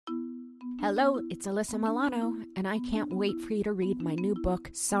Hello, it's Alyssa Milano, and I can't wait for you to read my new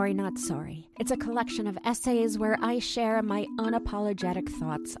book, Sorry Not Sorry. It's a collection of essays where I share my unapologetic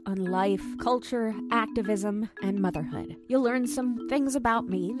thoughts on life, culture, activism, and motherhood. You'll learn some things about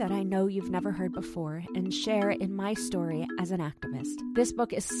me that I know you've never heard before and share in my story as an activist. This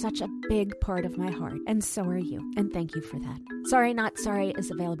book is such a big part of my heart, and so are you, and thank you for that. Sorry Not Sorry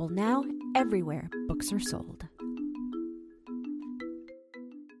is available now everywhere books are sold.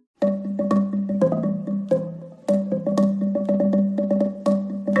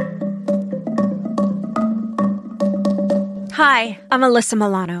 Hi, I'm Alyssa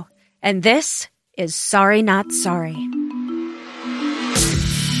Milano, and this is Sorry Not Sorry.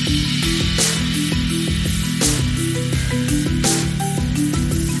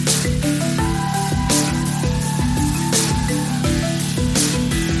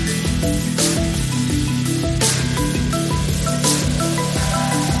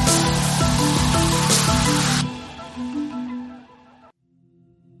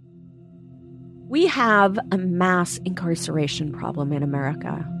 We have a mass incarceration problem in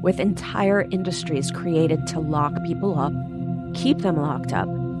America, with entire industries created to lock people up, keep them locked up,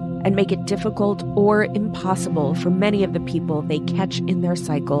 and make it difficult or impossible for many of the people they catch in their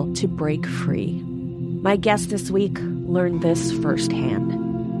cycle to break free. My guest this week learned this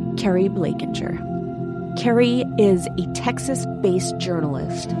firsthand. Keri Blakinger. Keri is a Texas-based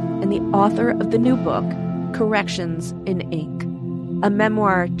journalist and the author of the new book, Corrections in Ink, a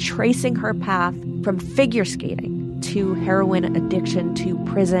memoir tracing her path from figure skating to heroin addiction to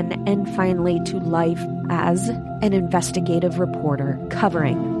prison and finally to life as an investigative reporter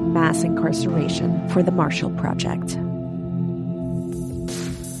covering mass incarceration for the Marshall Project.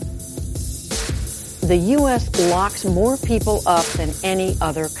 The U.S. locks more people up than any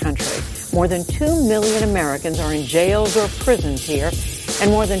other country. More than 2 million Americans are in jails or prisons here, and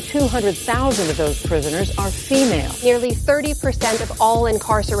more than 200,000 of those prisoners are female. Nearly 30% of all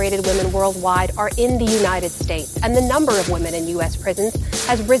incarcerated women worldwide are in the United States, and the number of women in U.S. prisons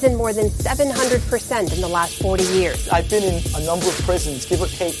has risen more than 700% in the last 40 years. I've been in a number of prisons, give or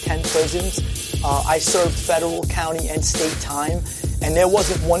take 10 prisons. I served federal, county, and state time, and there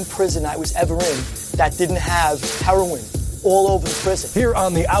wasn't one prison I was ever in that didn't have heroin all over the prison. Here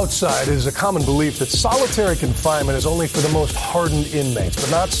on the outside, it is a common belief that solitary confinement is only for the most hardened inmates,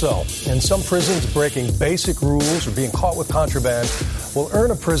 but not so. In some prisons, breaking basic rules or being caught with contraband will earn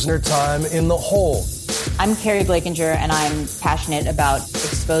a prisoner time in the hole. I'm Keri Blakinger, and I'm passionate about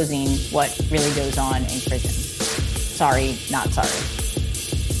exposing what really goes on in prison. Sorry, not sorry.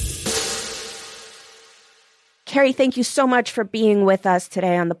 Keri, thank you so much for being with us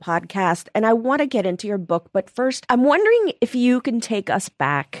today on the podcast. And I want to get into your book, but first, I'm wondering if you can take us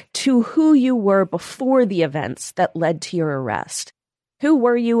back to who you were before the events that led to your arrest. Who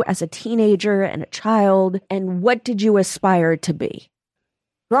were you as a teenager and a child, and what did you aspire to be?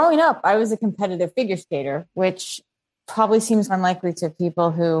 Growing up, I was a competitive figure skater, which probably seems unlikely to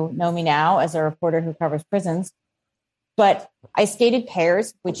people who know me now as a reporter who covers prisons. But I skated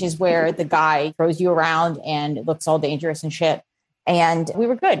pairs, which is where the guy throws you around and it looks all dangerous and shit. And we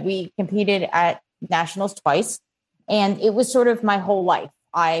were good. We competed at nationals twice. And it was sort of my whole life.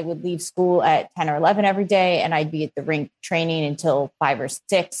 I would leave school at 10 or 11 every day, and I'd be at the rink training until 5 or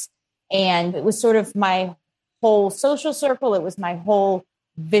 6. And it was sort of my whole social circle. It was my whole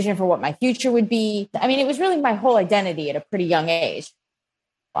vision for what my future would be. I mean, it was really my whole identity at a pretty young age.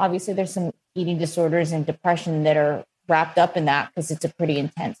 Obviously, there's some eating disorders and depression that are wrapped up in that because it's a pretty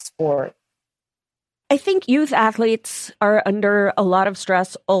intense sport. I think youth athletes are under a lot of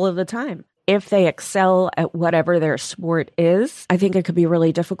stress all of the time. If they excel at whatever their sport is, I think it could be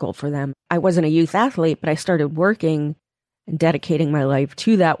really difficult for them. I wasn't a youth athlete, but I started working and dedicating my life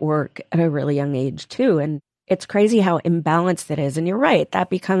to that work at a really young age too. And it's crazy how imbalanced it is. And you're right, that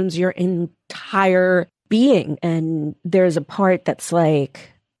becomes your entire being. And there's a part that's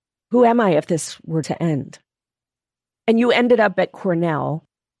like, who am I if this were to end? And you ended up at Cornell.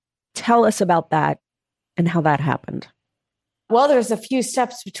 Tell us about that and how that happened. Well, there's a few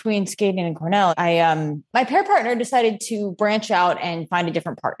steps between skating and Cornell. My pair partner decided to branch out and find a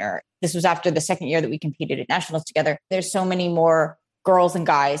different partner. This was after the second year that we competed at nationals together. There's so many more girls and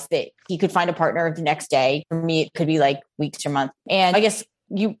guys that he could find a partner the next day. For me, it could be like weeks or months. And I guess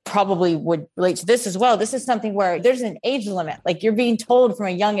you probably would relate to this as well. This is something where there's an age limit. Like you're being told from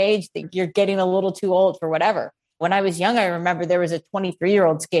a young age that you're getting a little too old for whatever. When I was young, I remember there was a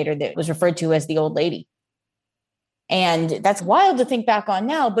 23-year-old skater that was referred to as the old lady. And that's wild to think back on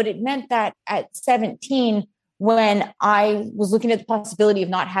now, but it meant that at 17, when I was looking at the possibility of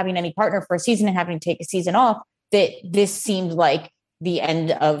not having any partner for a season and having to take a season off, that this seemed like the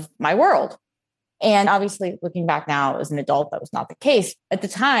end of my world. And obviously, looking back now as an adult, that was not the case. At the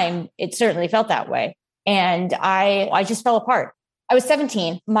time, it certainly felt that way. And I just fell apart. I was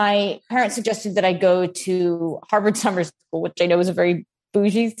 17. My parents suggested that I go to Harvard Summer School, which I know is a very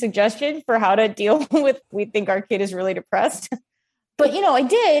bougie suggestion for how to deal with, we think our kid is really depressed. But, I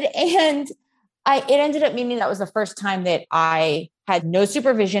did. And it ended up meaning that was the first time that I had no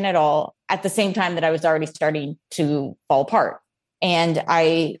supervision at all at the same time that I was already starting to fall apart. And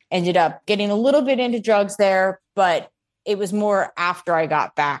I ended up getting a little bit into drugs there, but it was more after I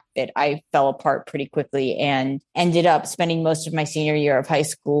got back that I fell apart pretty quickly and ended up spending most of my senior year of high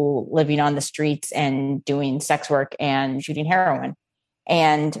school living on the streets and doing sex work and shooting heroin.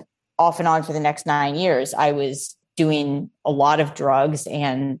 And off and on for the next 9 years, I was doing a lot of drugs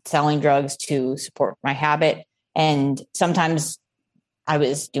and selling drugs to support my habit. And sometimes I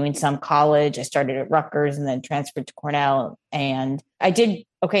was doing some college. I started at Rutgers and then transferred to Cornell. And I did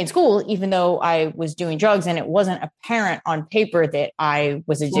okay in school, even though I was doing drugs. And it wasn't apparent on paper that I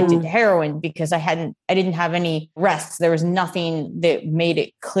was addicted to heroin because I didn't have any rests. There was nothing that made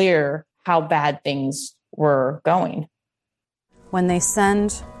it clear how bad things were going. When they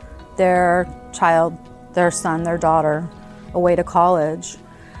send their child, their son, their daughter away to college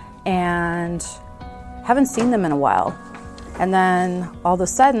and haven't seen them in a while, and then all of a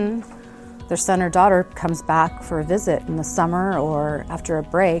sudden, their son or daughter comes back for a visit in the summer or after a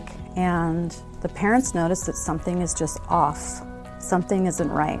break, and the parents notice that something is just off. Something isn't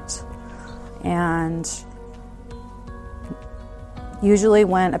right. And usually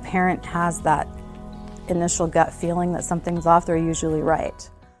when a parent has that initial gut feeling that something's off, they're usually right.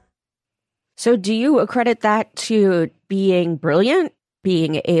 So do you accredit that to being brilliant,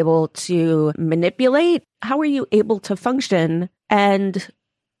 being able to manipulate? How are you able to function and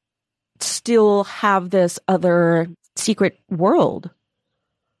still have this other secret world?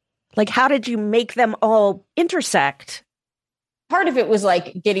 Like, how did you make them all intersect? Part of it was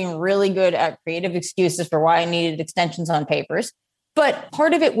like getting really good at creative excuses for why I needed extensions on papers. But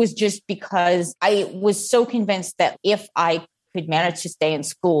part of it was just because I was so convinced that if I could manage to stay in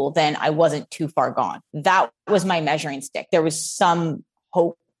school, then I wasn't too far gone. That was my measuring stick. There was some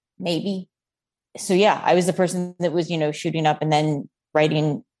hope, maybe. So yeah, I was the person that was, shooting up and then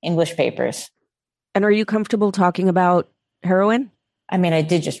writing English papers. And are you comfortable talking about heroin? I mean, I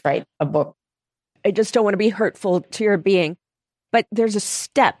did just write a book. I just don't want to be hurtful to your being. But there's a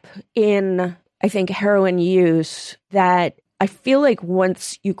step in, I think, heroin use that I feel like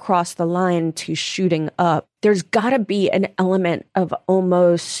once you cross the line to shooting up, there's got to be an element of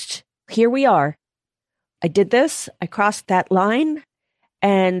almost, here we are. I did this, I crossed that line,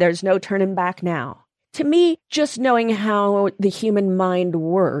 and there's no turning back now. To me, just knowing how the human mind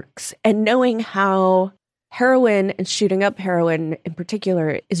works and knowing how heroin and shooting up heroin in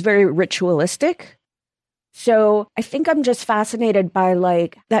particular is very ritualistic. So I think I'm just fascinated by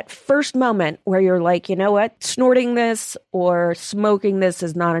like that first moment where you're like, you know what, snorting this or smoking this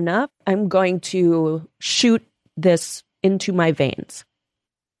is not enough. I'm going to shoot this into my veins.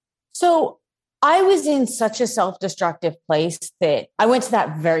 So I was in such a self-destructive place that I went to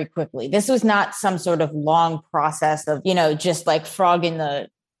that very quickly. This was not some sort of long process of, just like frog in the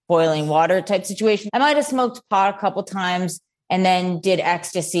boiling water type situation. I might have smoked pot a couple times and then did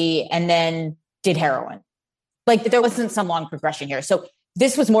ecstasy and then did heroin. Like there wasn't some long progression here. So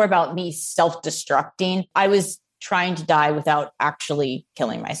this was more about me self-destructing. I was trying to die without actually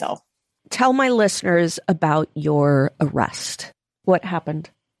killing myself. Tell my listeners about your arrest. What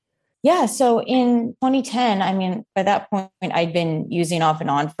happened? Yeah. So in 2010, by that point, I'd been using off and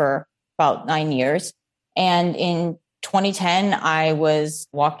on for about 9 years. And in 2010, I was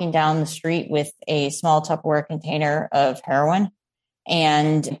walking down the street with a small Tupperware container of heroin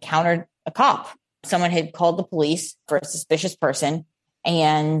and encountered a cop. Someone had called the police for a suspicious person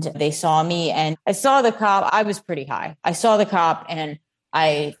and they saw me and I saw the cop. I was pretty high. I saw the cop and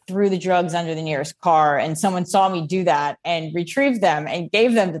I threw the drugs under the nearest car and someone saw me do that and retrieved them and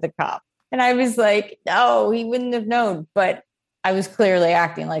gave them to the cop. And I was like, no, he wouldn't have known. But I was clearly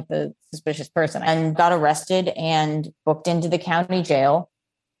acting like the suspicious person and got arrested and booked into the county jail.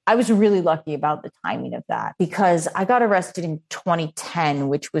 I was really lucky about the timing of that because I got arrested in 2010,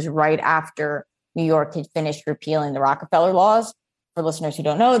 which was right after New York had finished repealing the Rockefeller laws. For listeners who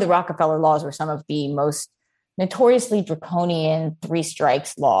don't know, the Rockefeller laws were some of the most notoriously draconian 3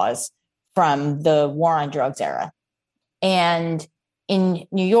 strikes laws from the war on drugs era. And in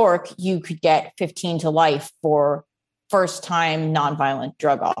New York, you could get 15 to life for first-time nonviolent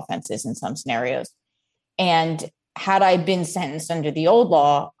drug offenses in some scenarios. And had I been sentenced under the old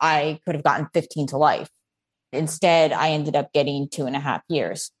law, I could have gotten 15 to life. Instead, I ended up getting 2.5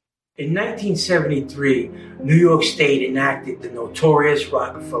 years. In 1973, New York State enacted the notorious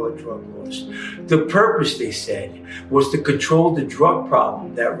Rockefeller drug laws. The purpose, they said, was to control the drug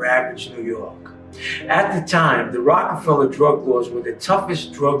problem that ravaged New York. At the time, the Rockefeller drug laws were the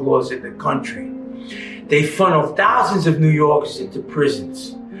toughest drug laws in the country. They funneled thousands of New Yorkers into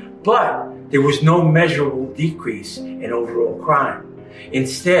prisons, but there was no measurable decrease in overall crime.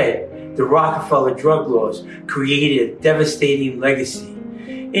 Instead, the Rockefeller drug laws created a devastating legacy,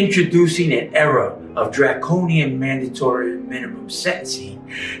 introducing an era of draconian mandatory minimum sentencing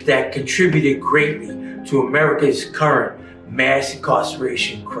that contributed greatly to America's current mass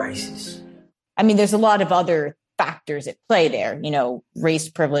incarceration crisis. I mean, there's a lot of other factors at play there, race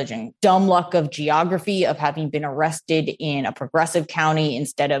privilege and dumb luck of geography of having been arrested in a progressive county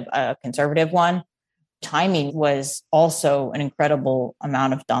instead of a conservative one. Timing was also an incredible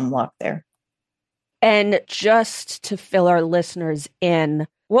amount of dumb luck there. And just to fill our listeners in,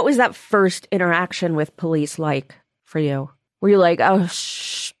 what was that first interaction with police like for you? Were you like, oh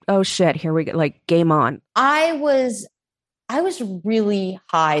shit, here we go, like game on? I was really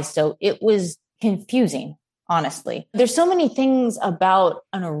high, so it was confusing, honestly. There's so many things about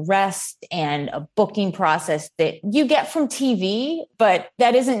an arrest and a booking process that you get from TV, but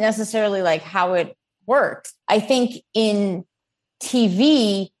that isn't necessarily like how it works. I think in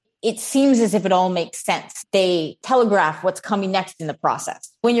TV, it seems as if it all makes sense. They telegraph what's coming next in the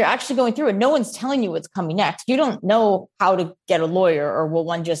process. When you're actually going through it, no one's telling you what's coming next. You don't know how to get a lawyer or will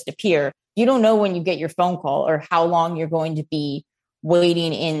one just appear. You don't know when you get your phone call or how long you're going to be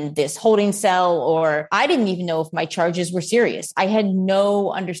waiting in this holding cell, or I didn't even know if my charges were serious. I had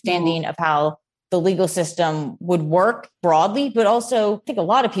no understanding of how the legal system would work broadly, but also I think a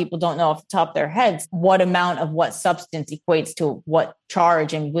lot of people don't know off the top of their heads what amount of what substance equates to what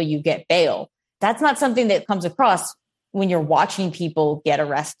charge and will you get bail. That's not something that comes across when you're watching people get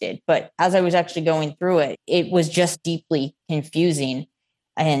arrested. But as I was actually going through it, it was just deeply confusing.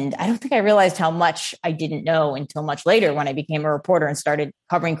 And I don't think I realized how much I didn't know until much later when I became a reporter and started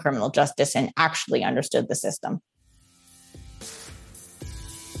covering criminal justice and actually understood the system.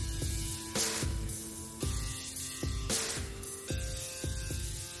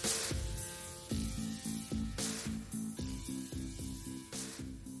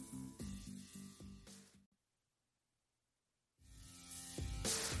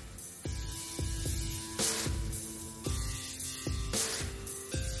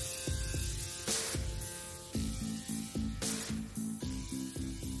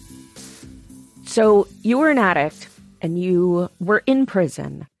 So you were an addict and you were in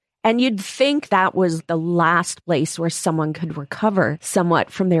prison, and you'd think that was the last place where someone could recover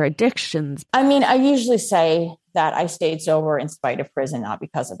somewhat from their addictions. I mean, I usually say that I stayed sober in spite of prison, not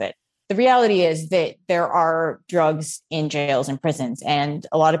because of it. The reality is that there are drugs in jails and prisons, and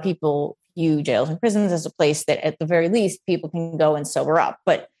a lot of people view jails and prisons as a place that at the very least people can go and sober up.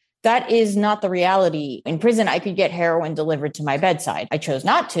 But that is not the reality. In prison, I could get heroin delivered to my bedside. I chose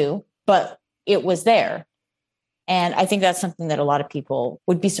not to, but it was there. And I think that's something that a lot of people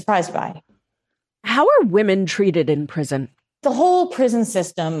would be surprised by. How are women treated in prison? The whole prison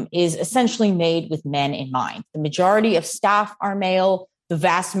system is essentially made with men in mind. The majority of staff are male. The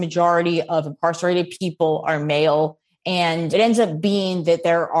vast majority of incarcerated people are male. And it ends up being that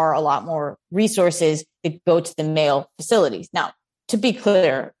there are a lot more resources that go to the male facilities. Now, to be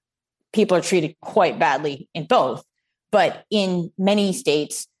clear, people are treated quite badly in both. But in many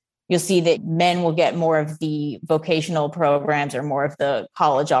states, you'll see that men will get more of the vocational programs or more of the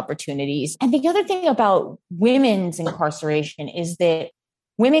college opportunities. And the other thing about women's incarceration is that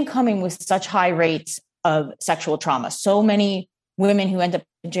women coming with such high rates of sexual trauma. So many women who end up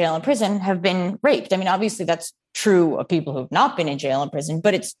in jail and prison have been raped. I mean, obviously that's true of people who've not been in jail and prison,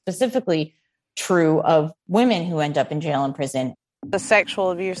 but it's specifically true of women who end up in jail and prison. The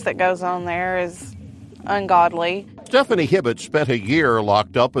sexual abuse that goes on there is ungodly. Stephanie Hibbett spent a year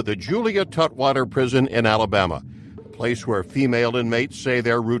locked up at the Julia Tutwiler prison in Alabama, a place where female inmates say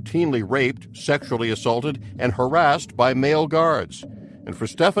they're routinely raped, sexually assaulted, and harassed by male guards. And for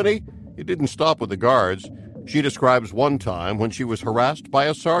Stephanie, it didn't stop with the guards. She describes one time when she was harassed by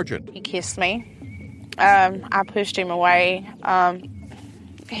a sergeant. He kissed me. I pushed him away.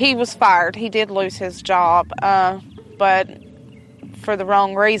 He was fired. He did lose his job, but for the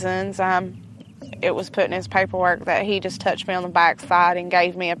wrong reasons. It was put in his paperwork that he just touched me on the backside and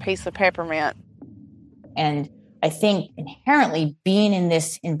gave me a piece of peppermint. And I think inherently being in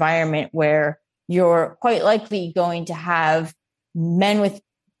this environment where you're quite likely going to have men with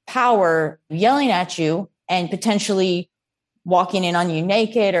power yelling at you and potentially walking in on you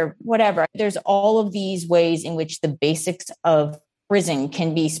naked or whatever. There's all of these ways in which the basics of prison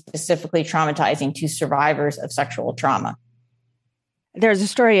can be specifically traumatizing to survivors of sexual trauma. There's a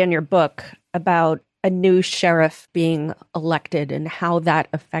story in your book about a new sheriff being elected and how that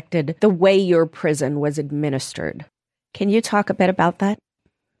affected the way your prison was administered. Can you talk a bit about that?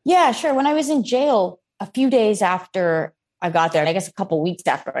 Yeah, sure. When I was in jail, a few days after I got there, and I guess a couple of weeks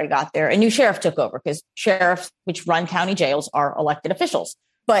after I got there, a new sheriff took over because sheriffs, which run county jails, are elected officials.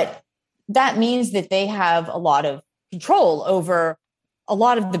 But that means that they have a lot of control over a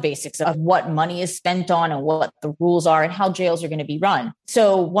lot of the basics of what money is spent on and what the rules are and how jails are going to be run.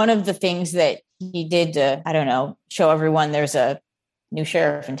 So one of the things that he did to, show everyone there's a new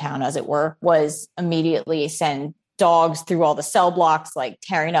sheriff in town, as it were, was immediately send dogs through all the cell blocks, like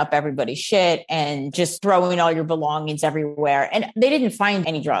tearing up everybody's shit and just throwing all your belongings everywhere. And they didn't find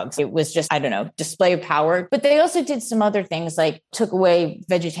any drugs. It was just, display of power. But they also did some other things, like took away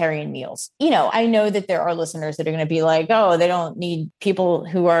vegetarian meals. I know that there are listeners that are going to be like, oh, they don't need, people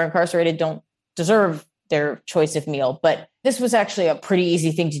who are incarcerated don't deserve their choice of meal. But this was actually a pretty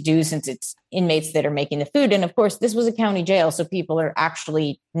easy thing to do since it's inmates that are making the food. And of course, this was a county jail, so people are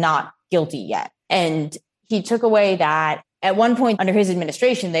actually not guilty yet. And he took away that. At one point under his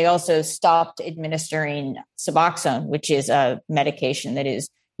administration, they also stopped administering Suboxone, which is a medication that is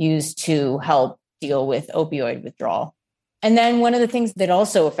used to help deal with opioid withdrawal. And then one of the things that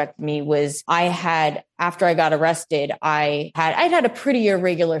also affected me was after I got arrested, I'd had a pretty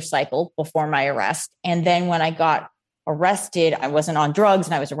irregular cycle before my arrest. And then when I got arrested, I wasn't on drugs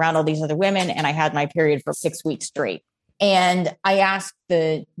and I was around all these other women and I had my period for 6 weeks straight. And I asked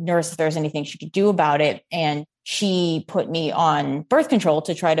the nurse if there was anything she could do about it. And she put me on birth control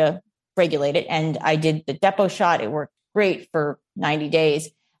to try to regulate it. And I did the depot shot. It worked great for 90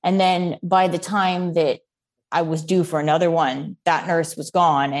 days. And then by the time that I was due for another one, that nurse was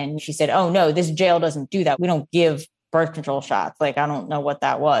gone. And she said, oh, no, this jail doesn't do that. We don't give birth control shots. Like, I don't know what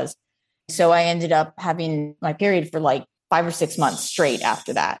that was. So I ended up having my period for like 5 or 6 months straight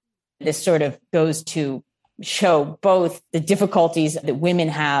after that. This sort of goes to show both the difficulties that women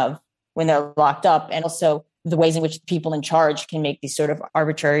have when they're locked up and also the ways in which people in charge can make these sort of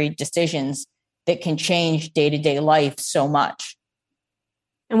arbitrary decisions that can change day-to-day life so much.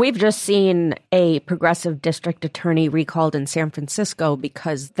 And we've just seen a progressive district attorney recalled in San Francisco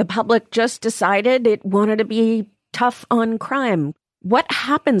because the public just decided it wanted to be tough on crime. What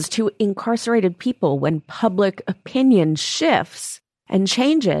happens to incarcerated people when public opinion shifts and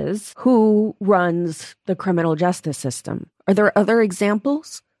changes who runs the criminal justice system? Are there other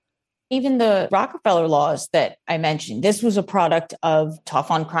examples? Even the Rockefeller laws that I mentioned, this was a product of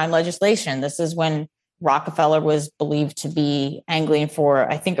tough on crime legislation. This is when Rockefeller was believed to be angling for,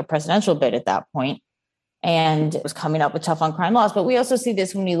 I think, a presidential bid at that point, and was coming up with tough on crime laws. But we also see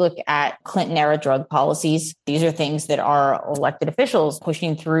this when we look at Clinton era drug policies. These are things that are elected officials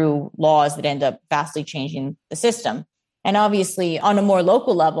pushing through laws that end up vastly changing the system. And obviously, on a more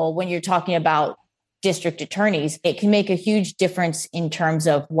local level, when you're talking about district attorneys, it can make a huge difference in terms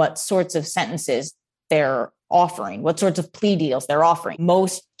of what sorts of sentences they're offering, what sorts of plea deals they're offering.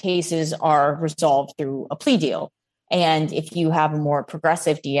 Most cases are resolved through a plea deal. And if you have a more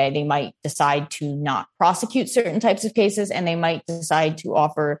progressive DA, they might decide to not prosecute certain types of cases, and they might decide to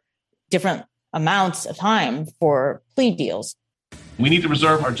offer different amounts of time for plea deals. We need to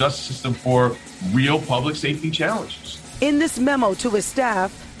reserve our justice system for real public safety challenges. In this memo to his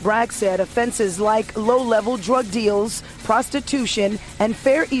staff, Bragg said offenses like low-level drug deals, prostitution, and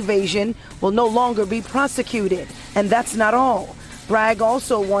fare evasion will no longer be prosecuted. And that's not all. Bragg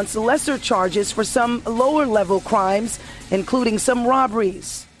also wants lesser charges for some lower-level crimes, including some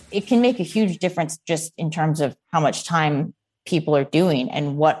robberies. It can make a huge difference just in terms of how much time people are doing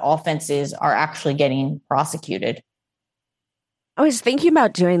and what offenses are actually getting prosecuted. I was thinking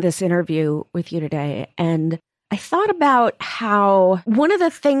about doing this interview with you today, and I thought about how one of the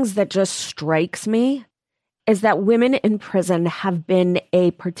things that just strikes me is that women in prison have been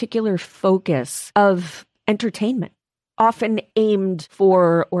a particular focus of entertainment, often aimed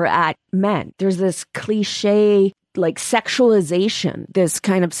for or at men. There's this cliche, like sexualization, this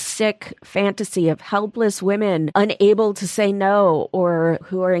kind of sick fantasy of helpless women unable to say no or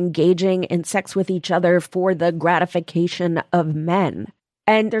who are engaging in sex with each other for the gratification of men.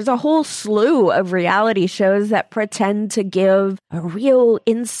 And there's a whole slew of reality shows that pretend to give a real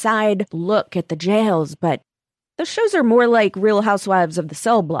inside look at the jails, but those shows are more like Real Housewives of the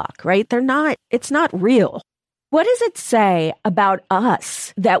Cell Block, right? It's not real. What does it say about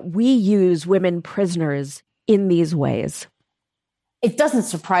us that we use women prisoners in these ways? It doesn't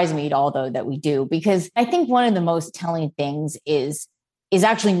surprise me at all, though, that we do, because I think one of the most telling things is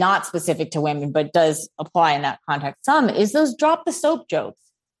actually not specific to women, but does apply in that context some, is those drop the soap jokes.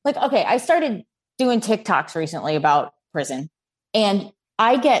 Like, okay, I started doing TikToks recently about prison, and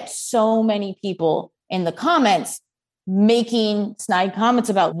I get so many people in the comments making snide comments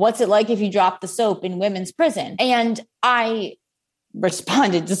about what's it like if you drop the soap in women's prison. And I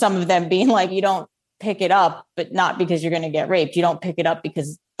responded to some of them being like, you don't pick it up, but not because you're going to get raped. You don't pick it up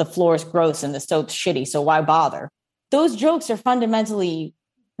because the floor is gross and the soap's shitty. So why bother? Those jokes are fundamentally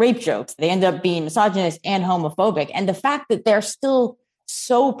rape jokes. They end up being misogynist and homophobic. And the fact that they're still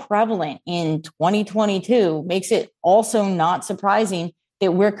so prevalent in 2022 makes it also not surprising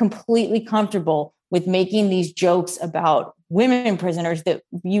that we're completely comfortable with making these jokes about women prisoners that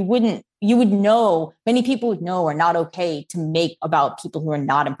many people would know are not okay to make about people who are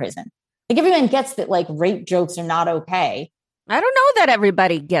not in prison. Like, everyone gets that, like, rape jokes are not okay. I don't know that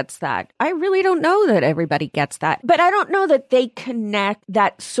everybody gets that. I really don't know that everybody gets that. But I don't know that they connect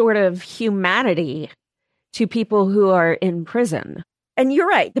that sort of humanity to people who are in prison. And you're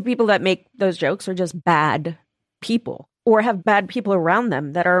right. The people that make those jokes are just bad people, or have bad people around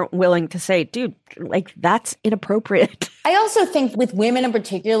them that aren't willing to say, dude, like, that's inappropriate. I also think with women in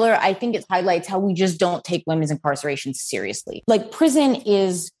particular, I think it highlights how we just don't take women's incarceration seriously. Like, prison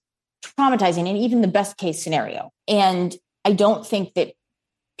is traumatizing in even the best case scenario. And I don't think that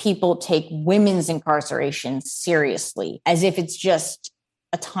people take women's incarceration seriously as if it's just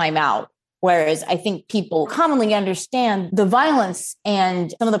a timeout. Whereas I think people commonly understand the violence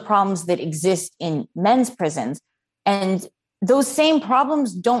and some of the problems that exist in men's prisons. And those same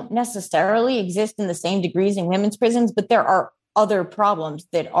problems don't necessarily exist in the same degrees in women's prisons, but there are other problems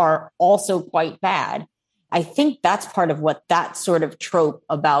that are also quite bad. I think that's part of what that sort of trope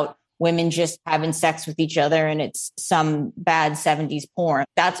about women just having sex with each other and it's some bad 70s porn.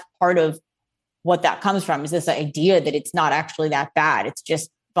 That's part of what that comes from, is this idea that it's not actually that bad. It's just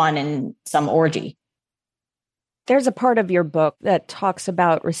fun and some orgy. There's a part of your book that talks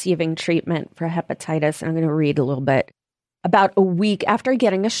about receiving treatment for hepatitis. And I'm going to read a little bit. About a week after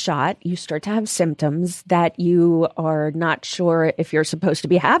getting a shot, you start to have symptoms that you are not sure if you're supposed to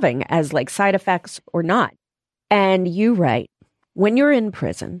be having as like side effects or not. And you write, when you're in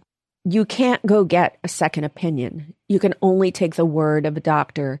prison, you can't go get a second opinion. You can only take the word of a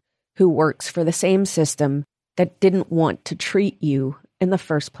doctor who works for the same system that didn't want to treat you in the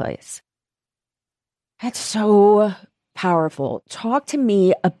first place. That's so powerful. Talk to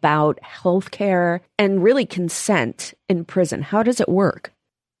me about healthcare and really consent in prison. How does it work?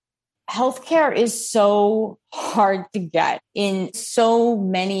 Healthcare is so hard to get in so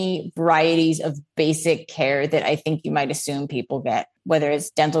many varieties of basic care that I think you might assume people get, whether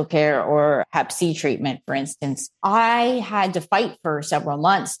it's dental care or Hep C treatment, for instance. I had to fight for several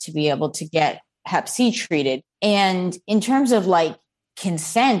months to be able to get Hep C treated. And in terms of like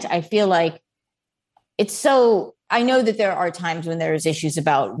consent, I feel like I know that there are times when there's issues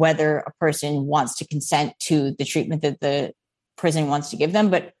about whether a person wants to consent to the treatment that the prison wants to give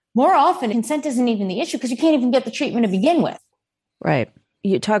them, but more often, consent isn't even the issue because you can't even get the treatment to begin with. Right.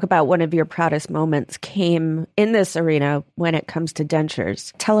 You talk about one of your proudest moments came in this arena when it comes to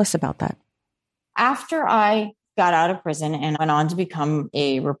dentures. Tell us about that. After I got out of prison and went on to become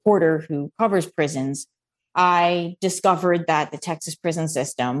a reporter who covers prisons, I discovered that the Texas prison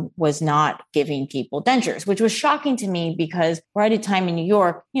system was not giving people dentures, which was shocking to me because right at a time in New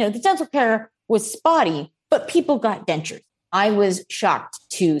York, the dental care was spotty, but people got dentures. I was shocked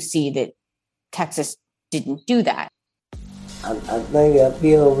to see that Texas didn't do that. I think I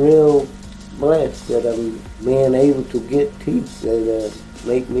feel real blessed that I'm being able to get teeth that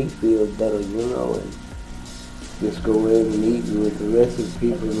make me feel better, and just go in and eat with the rest of the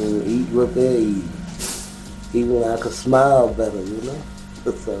people and eat what they eat. Even I could smile better,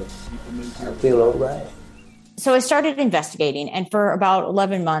 So I feel all right. So I started investigating, and for about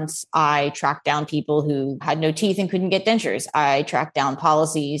 11 months, I tracked down people who had no teeth and couldn't get dentures. I tracked down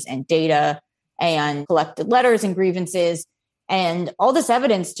policies and data and collected letters and grievances and all this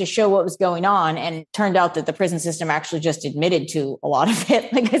evidence to show what was going on. And it turned out that the prison system actually just admitted to a lot of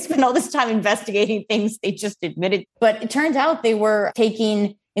it. Like, I spent all this time investigating things they just admitted. But it turned out they were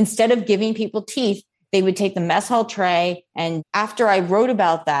taking, instead of giving people teeth, they would take the mess hall tray. And after I wrote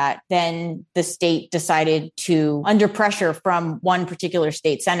about that, then the state decided to, under pressure from one particular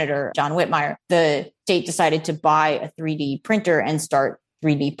state senator, John Whitmire, the state decided to buy a 3D printer and start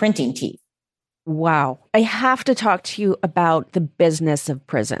 3D printing teeth. Wow. I have to talk to you about the business of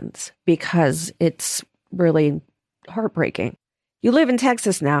prisons because it's really heartbreaking. You live in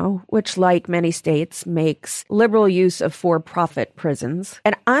Texas now, which, like many states, makes liberal use of for-profit prisons.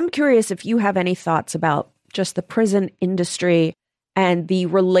 And I'm curious if you have any thoughts about just the prison industry and the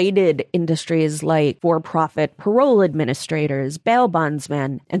related industries like for-profit parole administrators, bail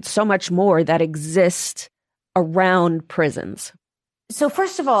bondsmen, and so much more that exist around prisons. So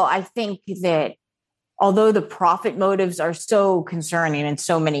first of all, I think that although the profit motives are so concerning in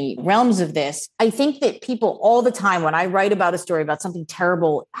so many realms of this, I think that people all the time, when I write about a story about something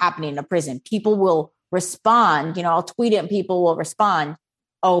terrible happening in a prison, people will respond, I'll tweet it and people will respond,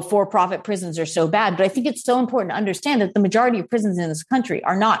 oh, for-profit prisons are so bad. But I think it's so important to understand that the majority of prisons in this country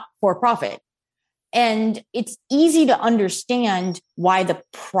are not for-profit. And it's easy to understand why the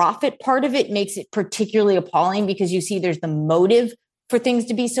profit part of it makes it particularly appalling, because you see there's the motive for things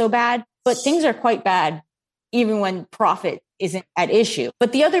to be so bad. But things are quite bad, even when profit isn't at issue.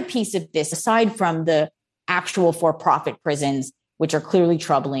 But the other piece of this, aside from the actual for-profit prisons, which are clearly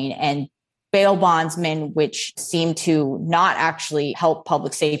troubling, and bail bondsmen, which seem to not actually help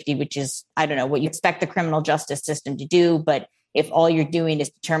public safety, which is, I don't know, what you expect the criminal justice system to do. But if all you're doing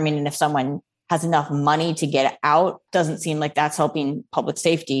is determining if someone has enough money to get out, doesn't seem like that's helping public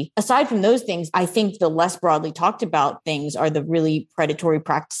safety. Aside from those things, I think the less broadly talked about things are the really predatory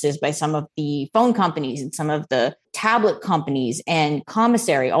practices by some of the phone companies and some of the tablet companies and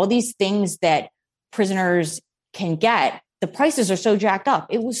commissary, all these things that prisoners can get. The prices are so jacked up.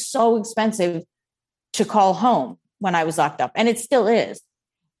 It was so expensive to call home when I was locked up, and it still is.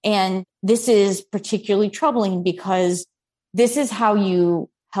 And this is particularly troubling because this is how you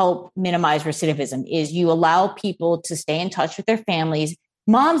help minimize recidivism, is you allow people to stay in touch with their families.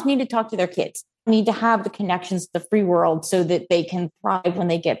 Moms need to talk to their kids, need to have the connections to the free world so that they can thrive when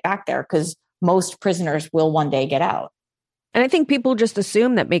they get back there, because most prisoners will one day get out. And I think people just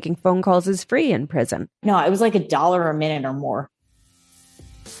assume that making phone calls is free in prison. No, it was like $1 a minute or more.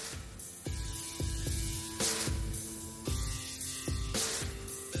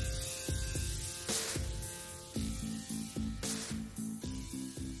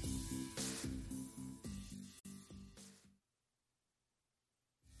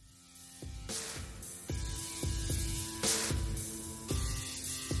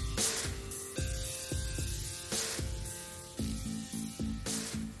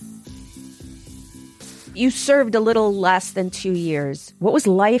 You served a little less than 2 years. What was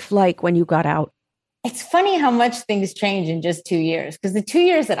life like when you got out? It's funny how much things change in just 2 years, because the 2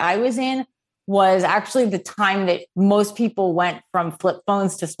 years that I was in was actually the time that most people went from flip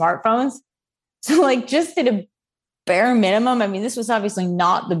phones to smartphones. So like just at a bare minimum, I mean, this was obviously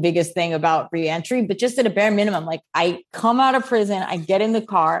not the biggest thing about reentry, but just at a bare minimum, like I come out of prison, I get in the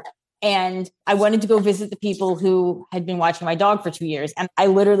car, and I wanted to go visit the people who had been watching my dog for 2 years. And I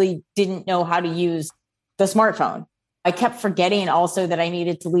literally didn't know how to use the smartphone. I kept forgetting also that I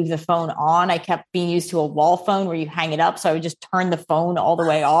needed to leave the phone on. I kept being used to a wall phone where you hang it up. So I would just turn the phone all the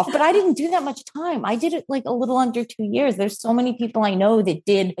way off. But I didn't do that much time. I did it like a little under 2 years. There's so many people I know that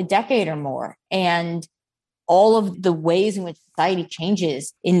did a decade or more. And all of the ways in which society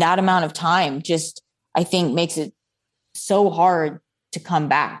changes in that amount of time just, I think, makes it so hard to come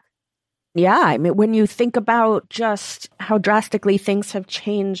back. Yeah, I mean, when you think about just how drastically things have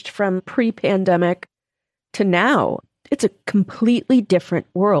changed from pre-pandemic to now, it's a completely different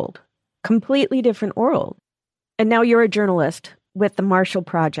world. Completely different world. And now you're a journalist with the Marshall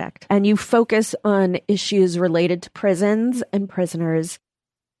Project, and you focus on issues related to prisons and prisoners.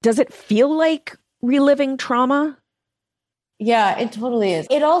 Does it feel like reliving trauma? Yeah, it totally is.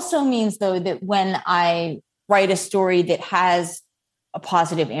 It also means, though, that when I write a story that has a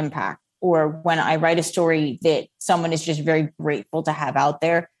positive impact, or when I write a story that someone is just very grateful to have out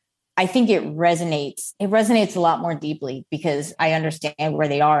there, I think it resonates. It resonates a lot more deeply because I understand where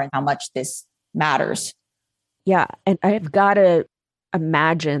they are and how much this matters. Yeah. And I've got to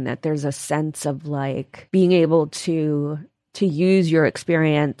imagine that there's a sense of like being able to use your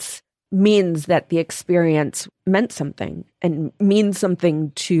experience means that the experience meant something and means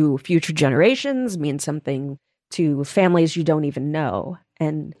something to future generations, means something to families you don't even know.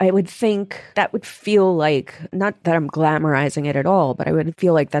 And I would think that would feel like, not that I'm glamorizing it at all, but I would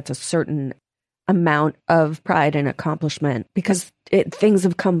feel like that's a certain amount of pride and accomplishment because things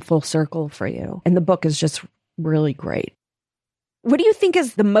have come full circle for you. And the book is just really great. What do you think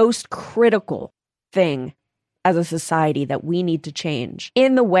is the most critical thing as a society that we need to change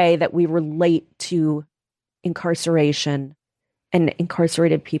in the way that we relate to incarceration and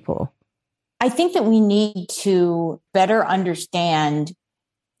incarcerated people? I think that we need to better understand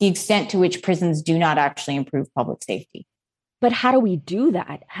the extent to which prisons do not actually improve public safety. But how do we do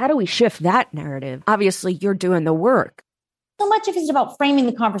that? How do we shift that narrative? Obviously, you're doing the work. so much of it is about framing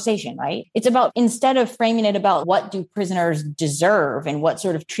the conversation, right? It's about, instead of framing it about what do prisoners deserve and what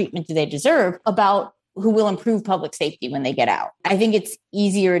sort of treatment do they deserve, about who will improve public safety when they get out. I think it's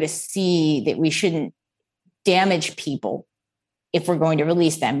easier to see that we shouldn't damage people if we're going to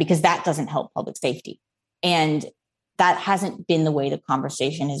release them, because that doesn't help public safety. And that hasn't been the way the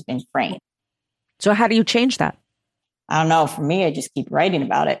conversation has been framed. So how do you change that? I don't know. For me, I just keep writing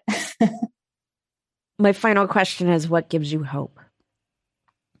about it. My final question is, what gives you hope?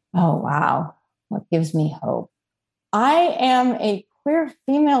 Oh, wow. What gives me hope? I am a queer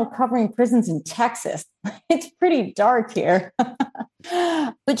female covering prisons in Texas. It's pretty dark here.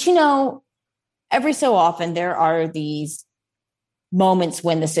 But, you know, every so often there are these moments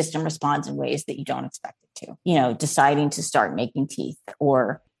when the system responds in ways that you don't expect it to. You know, deciding to start making teeth,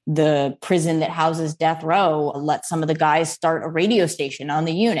 or the prison that houses death row let some of the guys start a radio station on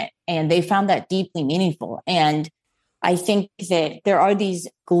the unit, and they found that deeply meaningful. And I think that there are these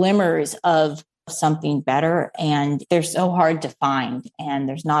glimmers of something better, and they're so hard to find, and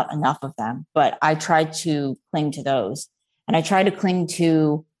there's not enough of them. But I try to cling to those, and I try to cling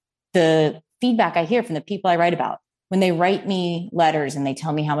to the feedback I hear from the people I write about. When they write me letters and they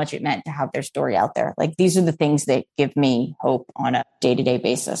tell me how much it meant to have their story out there. Like, these are the things that give me hope on a day-to-day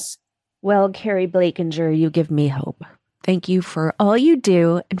basis. Well, Carrie Blakinger, you give me hope. Thank you for all you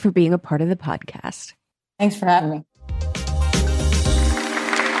do and for being a part of the podcast. Thanks for having me.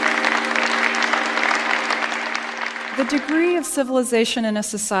 The degree of civilization in a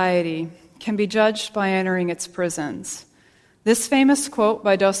society can be judged by entering its prisons. This famous quote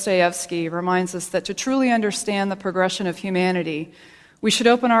by Dostoevsky reminds us that to truly understand the progression of humanity, we should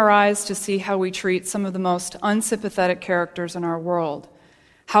open our eyes to see how we treat some of the most unsympathetic characters in our world.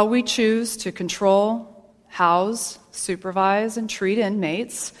 How we choose to control, house, supervise, and treat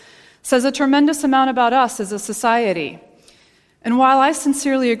inmates says a tremendous amount about us as a society. And while I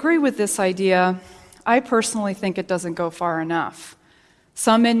sincerely agree with this idea, I personally think it doesn't go far enough.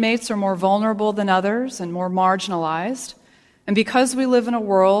 Some inmates are more vulnerable than others and more marginalized. And because we live in a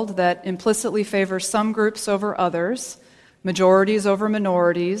world that implicitly favors some groups over others, majorities over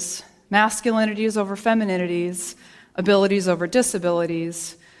minorities, masculinities over femininities, abilities over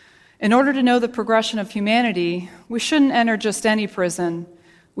disabilities, in order to know the progression of humanity, we shouldn't enter just any prison.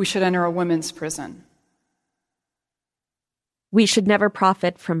 We should enter a women's prison. We should never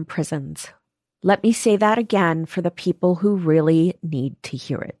profit from prisons. Let me say that again for the people who really need to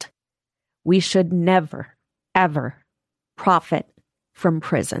hear it. We should never, ever profit from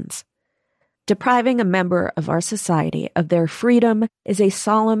prisons. Depriving a member of our society of their freedom is a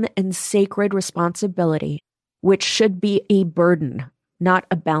solemn and sacred responsibility, which should be a burden, not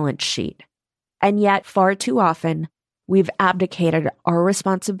a balance sheet. And yet, far too often, we've abdicated our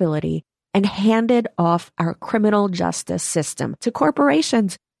responsibility and handed off our criminal justice system to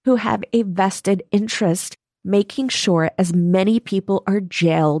corporations who have a vested interest making sure as many people are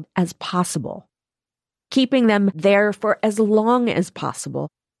jailed as possible, keeping them there for as long as possible,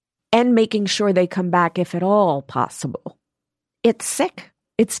 and making sure they come back if at all possible. It's sick,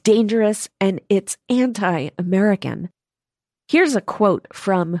 it's dangerous, and it's anti-American. Here's a quote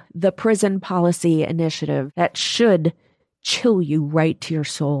from the Prison Policy Initiative that should chill you right to your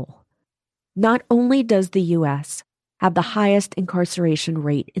soul. Not only does the U.S. have the highest incarceration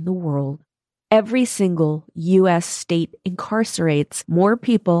rate in the world, every single U.S. state incarcerates more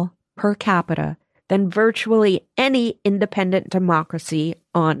people per capita than virtually any independent democracy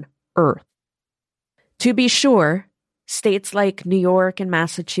on Earth. To be sure, states like New York and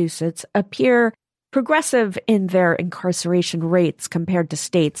Massachusetts appear progressive in their incarceration rates compared to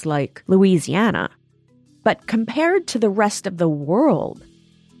states like Louisiana. But compared to the rest of the world,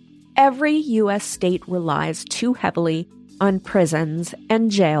 every U.S. state relies too heavily on prisons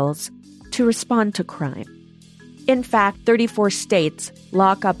and jails to respond to crime. In fact, 34 states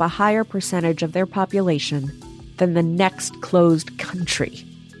lock up a higher percentage of their population than the next closed country,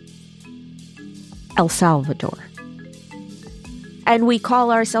 El Salvador. And we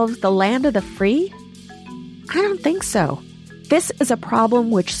call ourselves the land of the free? I don't think so. This is a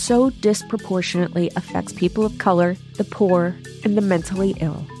problem which so disproportionately affects people of color, the poor, and the mentally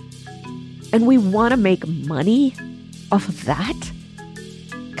ill. And we want to make money off of that?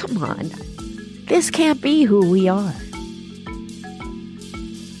 Come on. This can't be who we are.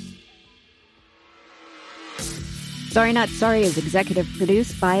 Sorry Not Sorry is executive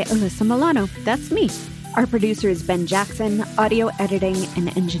produced by Alyssa Milano. That's me. Our producer is Ben Jackson, audio editing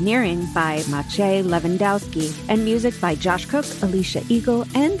and engineering by Maciej Lewandowski, and music by Josh Cook, Alicia Eagle,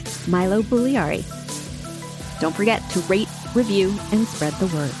 and Milo Bugliari. Don't forget to rate, review, and spread the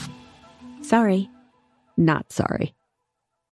word. Sorry, not sorry.